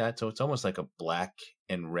something like that. So it's almost like a black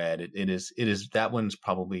and red. It is that one's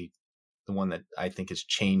probably the one that I think has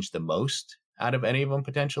changed the most out of any of them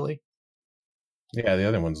potentially. Yeah, the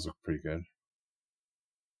other ones look pretty good.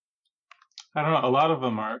 I don't know. A lot of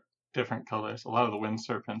them are different colors. A lot of the wind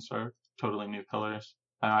serpents are totally new colors.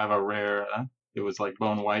 I have a rare, it was like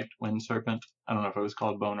bone white wind serpent. I don't know if it was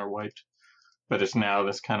called bone or white, but it's now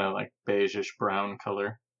this kind of like beigeish brown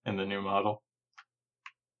color in the new model,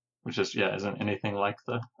 which isn't anything like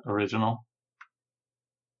the original.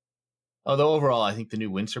 Although overall, I think the new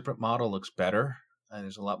wind serpent model looks better. And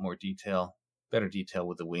there's a lot more better detail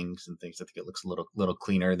with the wings and things. I think it looks a little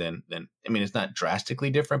cleaner than. I mean, it's not drastically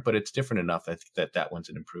different, but it's different enough. I think that one's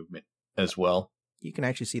an improvement as well. You can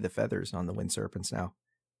actually see the feathers on the wind serpents now.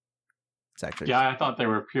 It's actually I thought they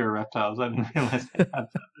were pure reptiles. I didn't realize they had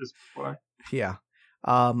feathers before. Yeah.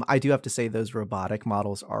 I do have to say those robotic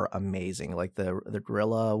models are amazing. Like the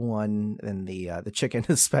gorilla one and the chicken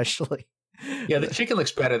especially. Yeah, the chicken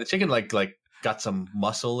looks better. The chicken like got some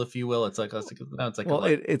muscle, if you will. It's like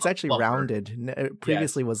it's actually rounded. It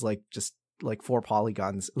previously was like just like 4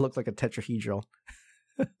 polygons. It looked like a tetrahedral.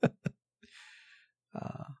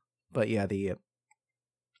 But yeah,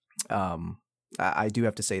 I do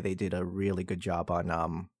have to say they did a really good job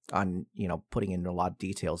on putting in a lot of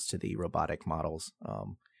details to the robotic models.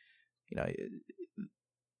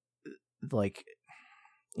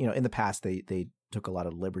 In the past they took a lot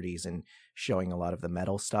of liberties in showing a lot of the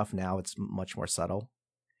metal stuff. Now it's much more subtle.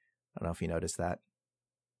 I don't know if you noticed that.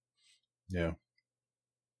 Yeah.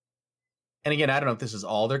 And again, I don't know if this is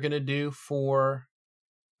all they're going to do for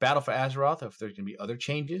Battle for Azeroth, or if there's going to be other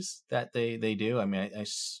changes that they do. I mean,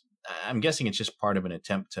 I'm guessing it's just part of an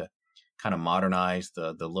attempt to kind of modernize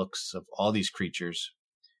the looks of all these creatures,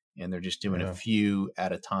 and they're just doing a few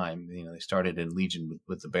at a time. They started in Legion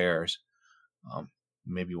with the bears,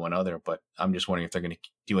 maybe one other, but I'm just wondering if they're going to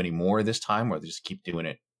do any more this time, or they just keep doing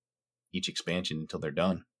it each expansion until they're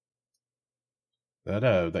done.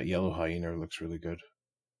 That yellow hyena looks really good,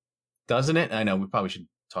 doesn't it? I know we probably should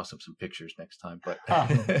toss up some pictures next time, but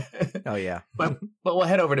oh yeah, but we'll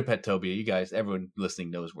head over to Petopia. You guys, everyone listening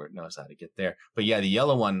knows how to get there. But yeah, the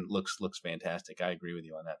yellow one looks fantastic. I agree with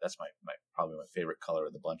you on that. That's my probably my favorite color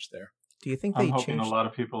of the bunch there. Do you think I'm hoping a lot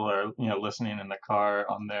of people are listening in the car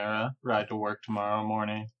on their ride to work tomorrow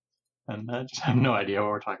morning, and just have no idea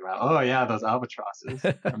what we're talking about? Oh yeah, those albatrosses,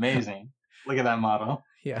 amazing! Look at that model.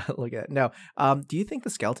 Yeah, look at it. No, do you think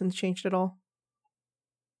the skeletons changed at all?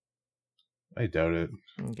 I doubt it.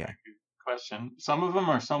 Okay. Good question. Some of them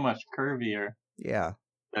are so much curvier. Yeah.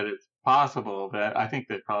 That it's possible, but I think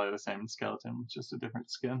they're probably the same skeleton, with just a different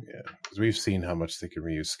skin. Yeah, because we've seen how much they can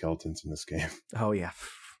reuse skeletons in this game. Oh yeah.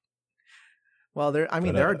 Well, there. I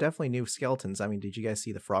mean, But, there are definitely new skeletons. I mean, did you guys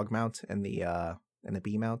see the frog mount and the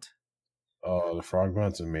bee mount? Oh, the frog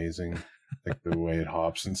mount's amazing. Like the way it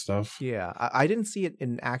hops and stuff. Yeah, I didn't see it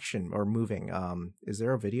in action or moving. Is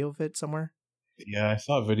there a video of it somewhere? Yeah, I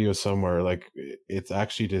saw a video somewhere. Like it's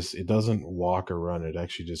actually just, it doesn't walk or run. It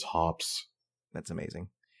actually just hops. That's amazing.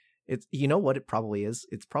 It's, you know what it probably is?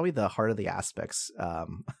 It's probably the heart of the aspects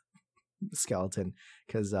skeleton,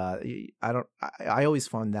 because I always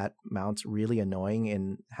found that mount really annoying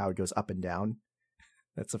in how it goes up and down.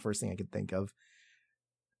 That's the first thing I could think of.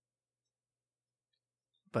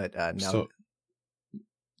 But now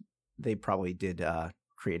they probably did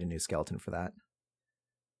create a new skeleton for that.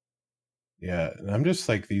 Yeah, and I'm just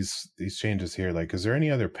like these changes here. Like, is there any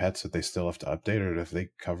other pets that they still have to update, or have they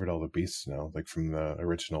covered all the beasts now, like from the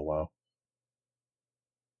original WoW?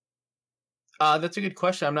 That's a good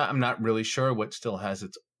question. I'm not really sure which still has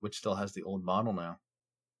the old model now.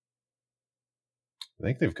 I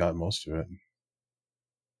think they've got most of it.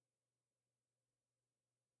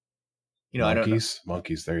 You know,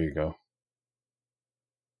 monkeys. There you go.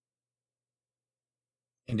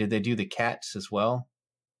 And did they do the cats as well?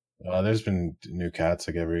 There's been new cats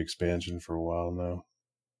like every expansion for a while now.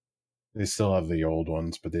 They still have the old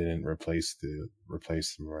ones, but they didn't replace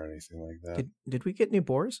them or anything like that. Did we get new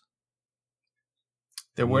boars?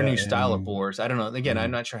 There were new style of boars. I don't know. Again,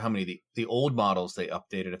 I'm not sure how many the old models they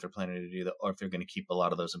updated, if they're planning to do that, or if they're going to keep a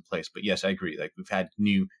lot of those in place. But yes, I agree. Like we've had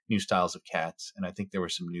new styles of cats, and I think there were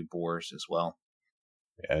some new boars as well.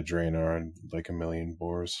 Yeah, Draenor and like 1 million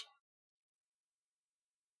boars.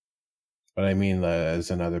 But I mean,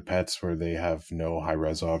 as in other pets where they have no high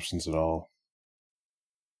res options at all.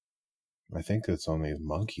 I think it's only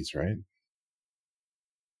monkeys, right?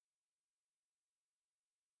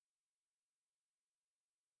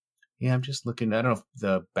 Yeah, I'm just looking. I don't know if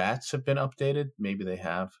the bats have been updated. Maybe they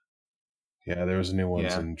have. Yeah, there was new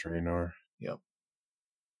ones in Draenor. Yep.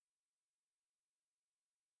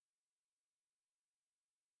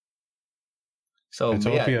 So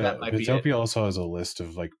Petopia also has a list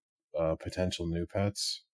of like potential new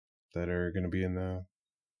pets that are going to be in the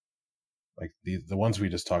ones we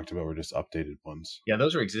just talked about were just updated ones. Yeah,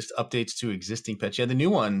 those are updates to existing pets. Yeah, the new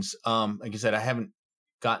ones. Like I said, I haven't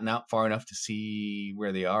gotten out far enough to see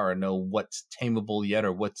where they are or know what's tameable yet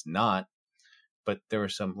or what's not. But there were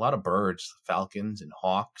a lot of birds, falcons and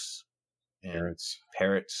hawks and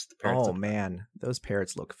parrots. The parrots man, those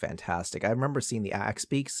parrots look fantastic. I remember seeing the axe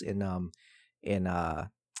beaks in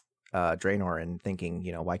Draenor and thinking,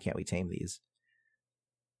 why can't we tame these?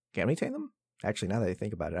 Can we tame them? Actually, now that I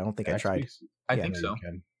think about it, I don't think I tried. I think so.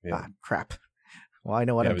 Yeah. Crap. Well, I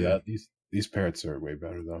know what I'm doing. These parrots are way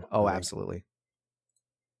better though. Oh, absolutely.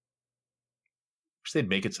 Wish they'd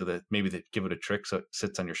make it so that maybe they'd give it a trick so it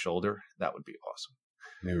sits on your shoulder. That would be awesome.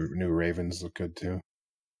 New ravens look good too.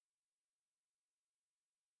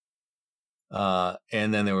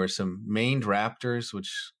 And then there were some maned raptors,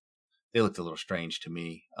 which they looked a little strange to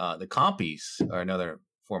me. The compies are another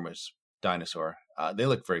form of dinosaur. They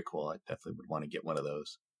look very cool. I definitely would want to get one of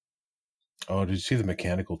those. Oh, did you see the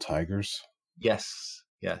mechanical tigers? Yes.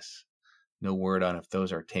 No word on if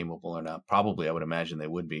those are tameable or not. Probably, I would imagine they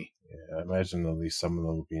would be. Yeah, I imagine at least some of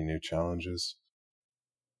them will be new challenges.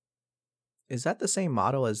 Is that the same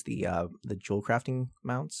model as the jewel crafting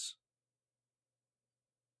mounts?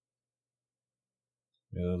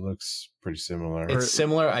 Yeah, it looks pretty similar. It's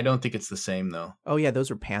similar. I don't think it's the same though. Oh yeah, those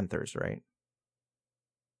were panthers, right?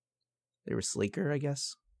 They were sleeker, I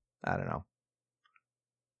guess. I don't know.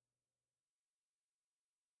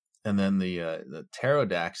 And then the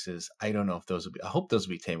pterodaxes, I don't know if those will be. I hope those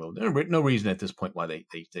will be tameable. There's no reason at this point why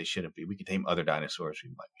they shouldn't be. We can tame other dinosaurs.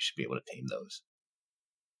 We should be able to tame those.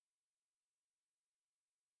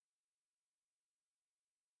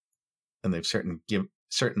 And they've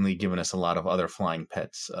certainly given us a lot of other flying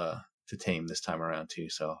pets to tame this time around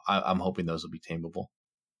too. So I'm hoping those will be tameable.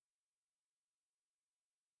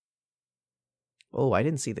 Oh, I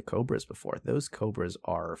didn't see the cobras before. Those cobras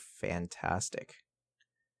are fantastic.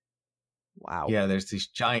 Wow. Yeah, there's these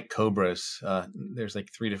giant cobras. There's like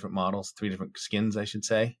 3 different models, 3 different skins, I should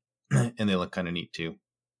say. And they look kind of neat too.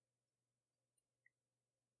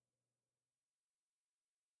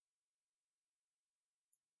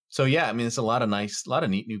 So yeah, I mean, it's a lot of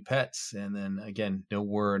neat new pets. And then again, no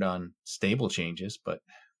word on stable changes, but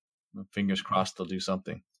fingers crossed they'll do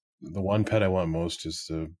something. The one pet I want most is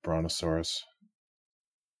the Brontosaurus.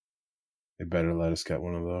 They better let us get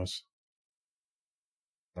one of those.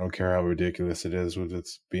 I don't care how ridiculous it is with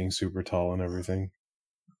its being super tall and everything.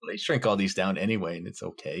 They shrink all these down anyway, and it's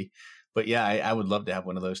okay. But yeah, I would love to have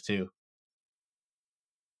one of those too.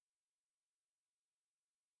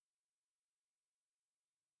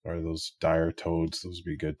 Or those dire toads, those would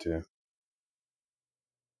be good too.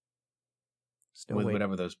 Still With waiting.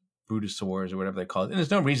 whatever those Brutosaurs or whatever they call it. And there's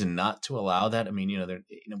no reason not to allow that. I mean,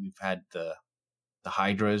 we've had the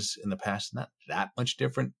Hydras in the past, not that much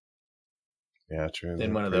different Yeah, true. than They're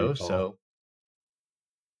one of pretty those. tall. So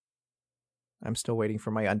I'm still waiting for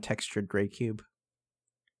my untextured gray cube.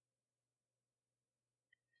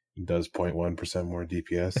 It does 0.1% more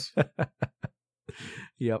DPS.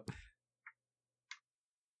 Yep.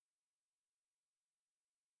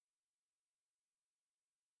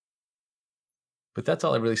 but that's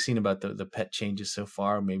all I've really seen about the pet changes so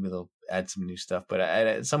far. Maybe they'll add some new stuff, but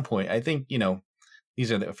at some point, I think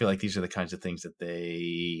I feel like these are the kinds of things that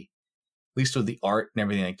they, at least with the art and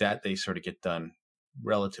everything like that, they sort of get done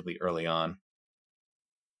relatively early on,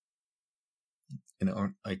 and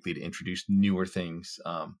aren't likely to introduce newer things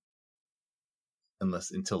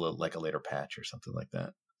until a later patch or something like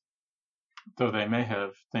that. Though they may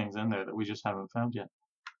have things in there that we just haven't found yet.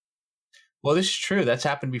 Well, this is true. That's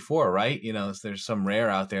happened before, right? There's some rare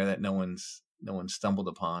out there that no one's stumbled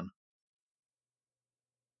upon.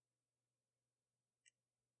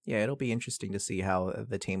 Yeah, it'll be interesting to see how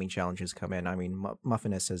the taming challenges come in. I mean,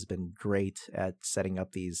 Muffinus has been great at setting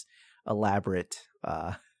up these elaborate,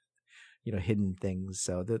 hidden things.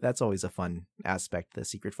 So that's always a fun aspect of the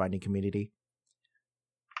secret finding community.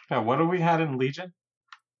 Yeah, what do we had in Legion?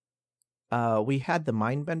 We had the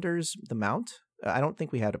Mindbenders, the mount. I don't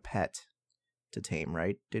think we had a pet to tame,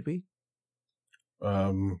 right? Did we?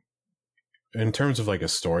 In terms of like a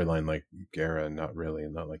storyline, like Gara, not really,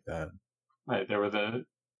 not like that. Right, there were the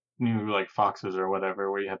new like foxes or whatever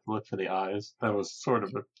where you have to look for the eyes. That was sort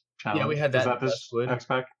of a challenge. Yeah, we had that. Is that this Westwood.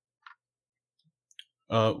 X-Pack?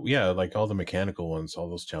 Yeah, like all the mechanical ones, all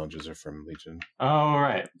those challenges are from Legion. Oh,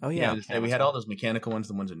 right. Oh yeah, we had all those mechanical ones,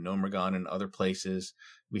 the ones in Nomergon and other places.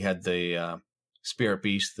 We had the Spirit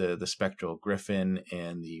Beast, the Spectral Griffin,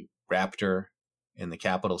 and the Raptor in the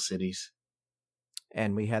capital cities.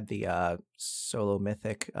 And we had the solo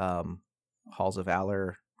mythic Halls of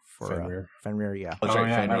Valor for Fenrir. Fenrir, yeah. That's oh, right,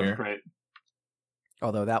 yeah, that was Fenrir. great.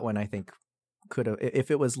 Although that one I think could have,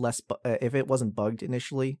 if it was if it wasn't bugged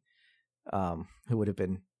initially, it would have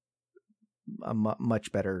been a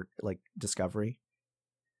much better like discovery.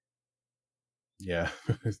 Yeah,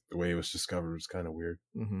 the way it was discovered was kind of weird.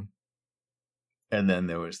 Mm-hmm. And then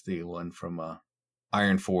there was the one from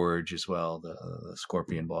Iron Forge as well, the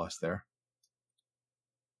Scorpion boss there.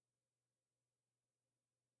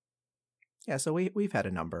 Yeah, so we've had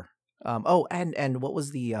a number. And what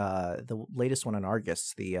was the latest one on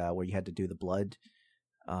Argus? The where you had to do the blood,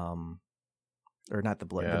 or not the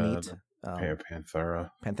blood, the meat. Panthera.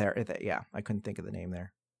 Panthera. Yeah, I couldn't think of the name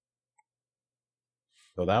there.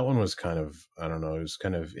 So that one was kind of, I don't know, it was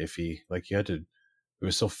kind of iffy. Like it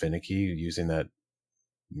was so finicky using that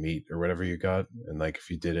meat or whatever you got, and like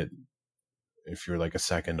if you're like a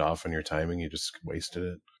second off on your timing, you just wasted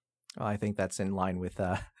it. Well, I think that's in line with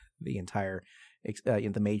the entire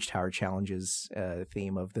the Mage Tower challenges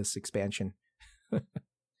theme of this expansion. Yeah,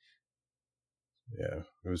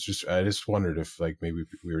 it was just, I just wondered if like maybe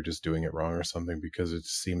we were just doing it wrong or something, because it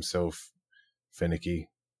seemed so finicky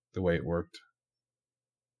the way it worked.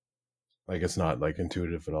 Like it's not like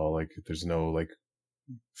intuitive at all. Like there's no like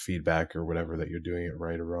feedback or whatever that you're doing it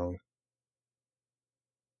right or wrong.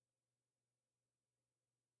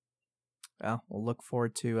 Well, we'll look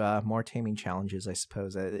forward to more taming challenges, I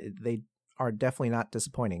suppose. They are definitely not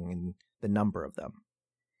disappointing in the number of them.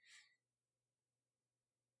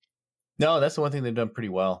 No, that's the one thing they've done pretty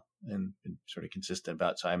well and been sort of consistent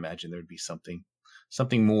about. So I imagine there'd be something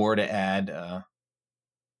more to add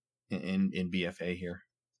in BFA here.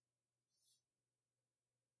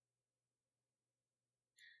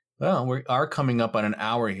 Well, we are coming up on an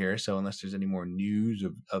hour here, so unless there's any more news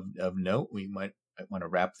of note, we might want to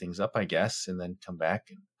wrap things up, I guess, and then come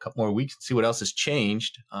back in a couple more weeks and see what else has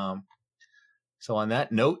changed. So on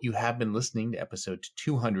that note, you have been listening to episode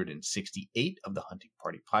 268 of the Hunting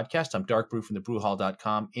Party Podcast. I'm Dark Brew from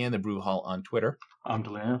thebrewhall.com and the Brew Hall on Twitter. I'm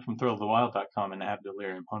Delirium from thrillofthewild.com and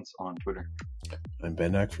 @DeliriumHunts on Twitter. I'm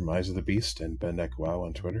Bendak from Eyes of the Beast and Bendak Wow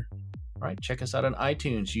on Twitter. All right, check us out on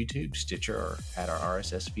iTunes, YouTube, Stitcher, or add our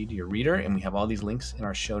RSS feed to your reader, and we have all these links in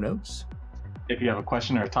our show notes. If you have a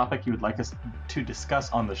question or a topic you would like us to discuss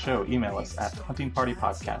on the show, email us at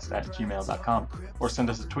huntingpartypodcast@gmail.com or send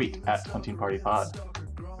us a tweet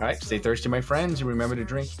 @huntingpartypod. All right, stay thirsty, my friends, and remember to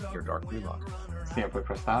drink your dark brew lager. Siempre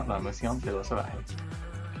prestad la emoción de lo salvaje.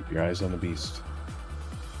 Keep your eyes on the beast.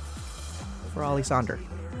 For Alexander.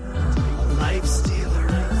 life stealer.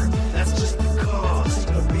 That's just the cost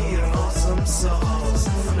of being awesome sauce.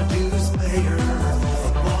 I'm a dues payer,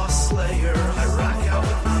 a boss slayer. I rock out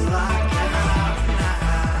with my lockout now.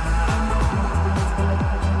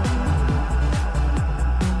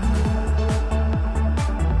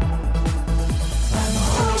 I'm a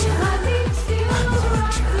hunter. I'm a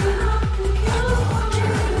hunter. I'm a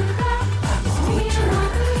hunter. I'm a hunter.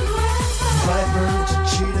 Viper to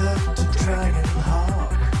cheetah to dragon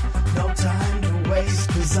hawk. No time to waste,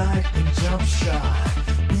 'cause I can jump shot.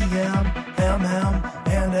 PM, MM,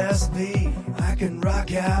 and SV. I can rock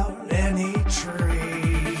out any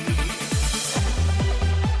tree.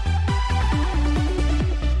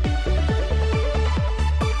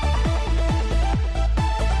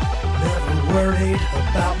 Never worried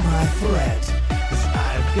about my threat, 'cause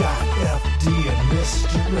I've got FD and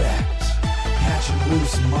misdirect. Catching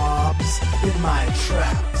loose mobs in my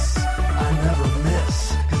traps. I never miss,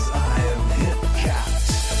 'cause I am hit capped.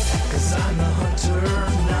 'Cause I'm the hunter,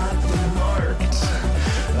 not the marked.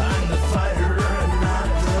 I'm the fighter, not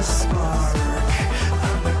the spark.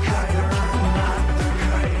 I'm the kiter, not the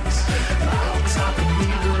kite. I'll top the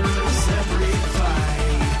meters every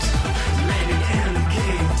fight. Rated NK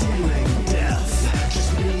dealing death.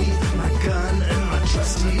 Just me, my gun, and my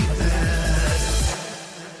trusty bed.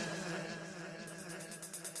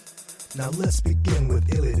 Now let's begin with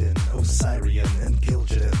Illidan, Osirian, and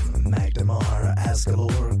Gil'jadan, Magdamar,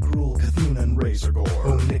 Asgalor, Gruul, Cthulhu, and Razorgore,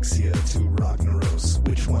 Onyxia to Ragnaros.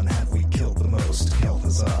 Which one have we killed the most?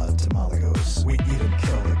 Kel'Thuzad to Malygos. We even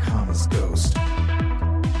killed a Kama's ghost.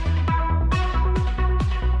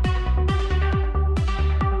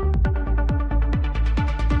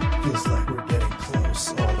 Feels like we're getting close,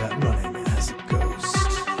 all that running as a ghost.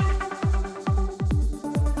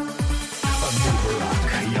 Anubarak,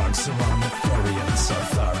 Yogg-Saron, Therian,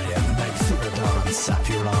 Sartharian, Nyctherodon,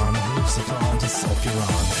 Sapuron, Lucifer to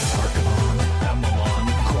Sulfuron, Archon, Amalon,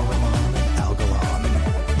 Corellon, and Algalon.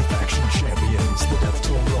 The faction champions, the death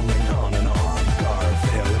toll rolling on and on.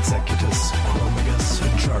 Garvale, Executus, Chromagus,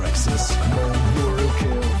 and Charexus. Molnuru,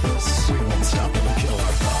 kill this. We won't stop till we kill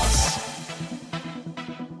our boss.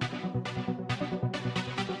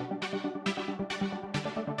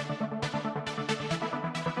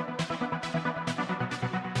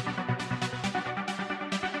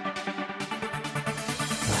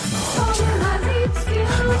 I'm a hunter.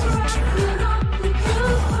 I'm a hunter.